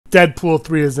Deadpool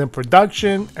 3 is in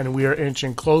production, and we are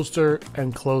inching closer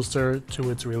and closer to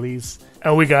its release.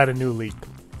 And we got a new leak.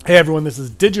 Hey everyone, this is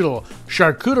Digital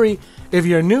Charcuterie. If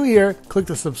you're new here, click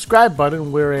the subscribe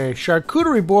button. We're a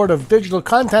charcuterie board of digital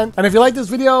content. And if you like this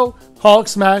video, Hulk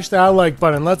smash that like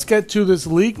button. Let's get to this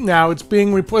leak now. It's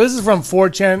being reported. This is from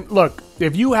 4chan. Look,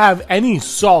 if you have any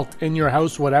salt in your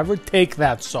house, whatever, take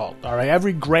that salt, all right?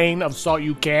 Every grain of salt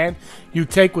you can, you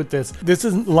take with this. This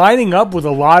is lining up with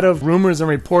a lot of rumors and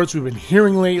reports we've been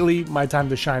hearing lately. My Time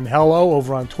to Shine Hello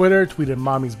over on Twitter tweeted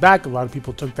Mommy's back. A lot of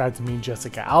people took that to mean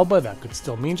Jessica Alba. That could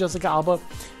still mean Jessica Alba.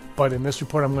 But in this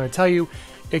report, I'm going to tell you,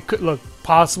 it could look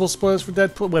possible spoilers for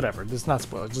Deadpool. Whatever. This is not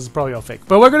spoilers. This is probably all fake.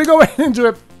 But we're going to go right into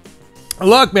it.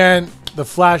 Look, man, the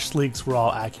Flash leaks were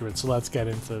all accurate. So let's get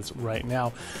into this right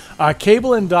now.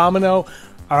 Cable and Domino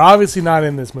are obviously not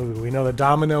in this movie. We know that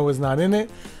Domino is not in it.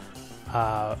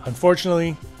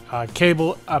 Unfortunately,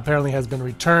 Cable apparently has been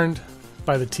returned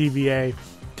by the TVA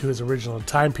to his original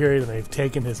time period. And they've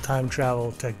taken his time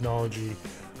travel technology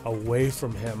away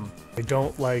from him. I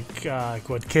don't like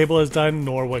what Cable has done,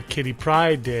 nor what Kitty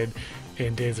Pryde did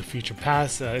in Days of Future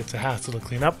Past. It's a hassle to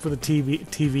clean up for the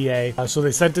TVA. So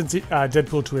they sentenced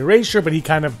Deadpool to erasure, but he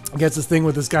kind of gets this thing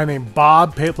with this guy named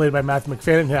Bob, played by Matthew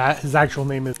McFadden. His actual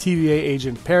name is TVA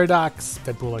Agent Paradox.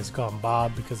 Deadpool likes to call him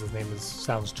Bob because his name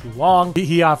sounds too long.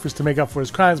 He offers to make up for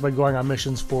his crimes by going on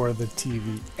missions for the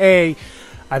TVA.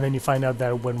 And then you find out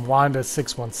that when Wanda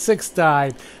 616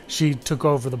 died, she took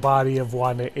over the body of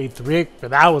Wanda 838.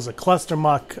 But that was a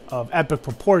clustermuck of epic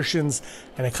proportions,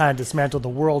 and it kind of dismantled the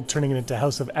world, turning it into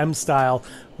House of M style,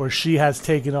 where she has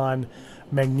taken on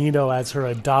Magneto as her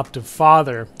adoptive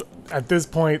father. At this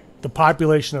point, the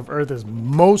population of Earth is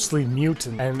mostly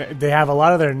mutant, and they have a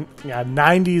lot of their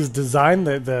 90s design,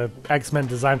 the X-Men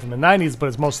design from the 90s, but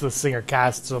it's most of the singer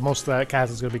cast, so most of that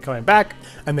cast is going to be coming back,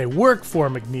 and they work for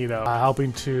Magneto,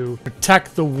 helping to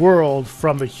protect the world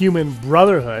from the human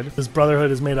Brotherhood. This Brotherhood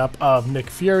is made up of Nick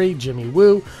Fury, Jimmy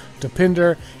Woo,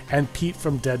 Dopinder, and Pete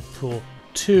from Deadpool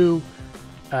 2,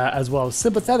 as well as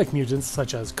sympathetic mutants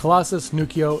such as Colossus,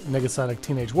 Nukio, Negasonic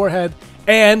Teenage Warhead,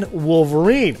 and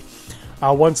Wolverine.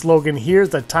 Once Logan hears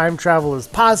that time travel is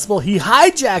possible, he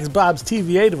hijacks Bob's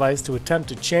TVA device to attempt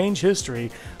to change history,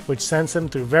 which sends him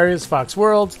through various Fox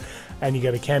worlds, and you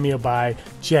get a cameo by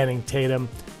Channing Tatum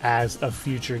as a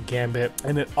future Gambit.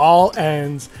 And it all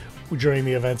ends during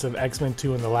the events of X-Men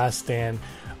 2 and The Last Stand,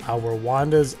 where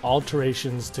Wanda's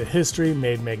alterations to history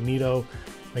made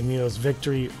Magneto's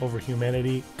victory over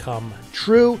humanity come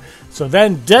true. So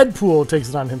then Deadpool takes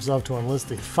it on himself to enlist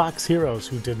the Fox heroes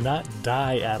who did not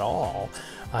die at all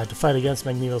to fight against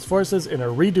Magneto's forces in a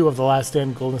redo of the Last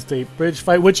Stand Golden State Bridge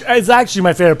fight, which is actually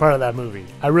my favorite part of that movie.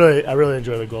 I really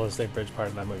enjoy the Golden State Bridge part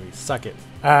of that movie. Suck it.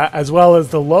 As well as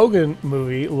the Logan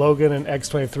movie, Logan and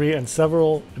X-23, and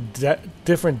several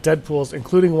different Deadpools,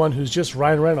 including one who's just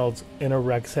Ryan Reynolds in a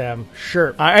Wrexham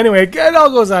shirt. Anyway, it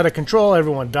all goes out of control.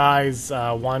 Everyone dies.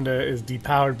 Wanda is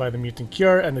depowered by the mutant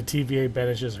cure, and the TVA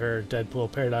banishes her,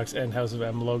 Deadpool, Paradox, and House of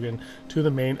M Logan to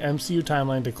the main MCU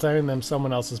timeline, declaring them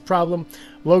someone else's problem.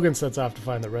 Logan sets off to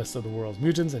find the rest of the world's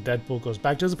mutants, and Deadpool goes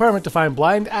back to his apartment to find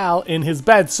Blind Al in his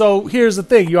bed. So here's the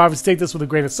thing. You obviously take this with a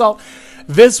grain of salt.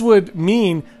 This would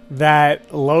mean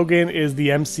that Logan is the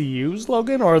MCU's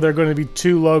Logan, or are there going to be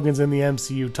two Logans in the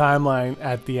MCU timeline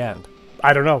at the end?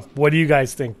 I don't know. What do you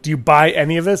guys think? Do you buy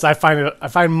any of this? I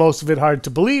find most of it hard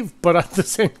to believe, but at the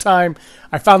same time,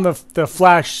 I found the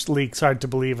Flash leaks hard to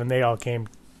believe, and they all came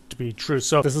to be true.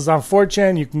 So this is on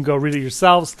 4chan. You can go read it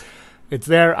yourselves. It's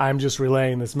there. I'm just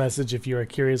relaying this message if you are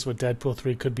curious what Deadpool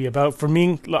 3 could be about. For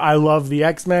me, I love the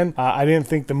X-Men. I didn't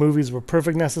think the movies were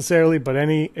perfect necessarily, but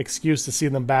any excuse to see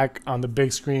them back on the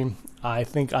big screen, I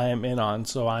think I am in on.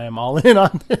 So I am all in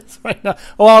on this right now.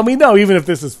 Well, we know even if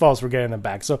this is false, we're getting them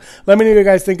back. So let me know what you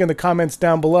guys think in the comments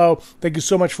down below. Thank you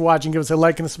so much for watching. Give us a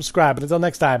like and a subscribe. And until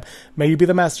next time, may you be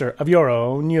the master of your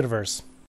own universe.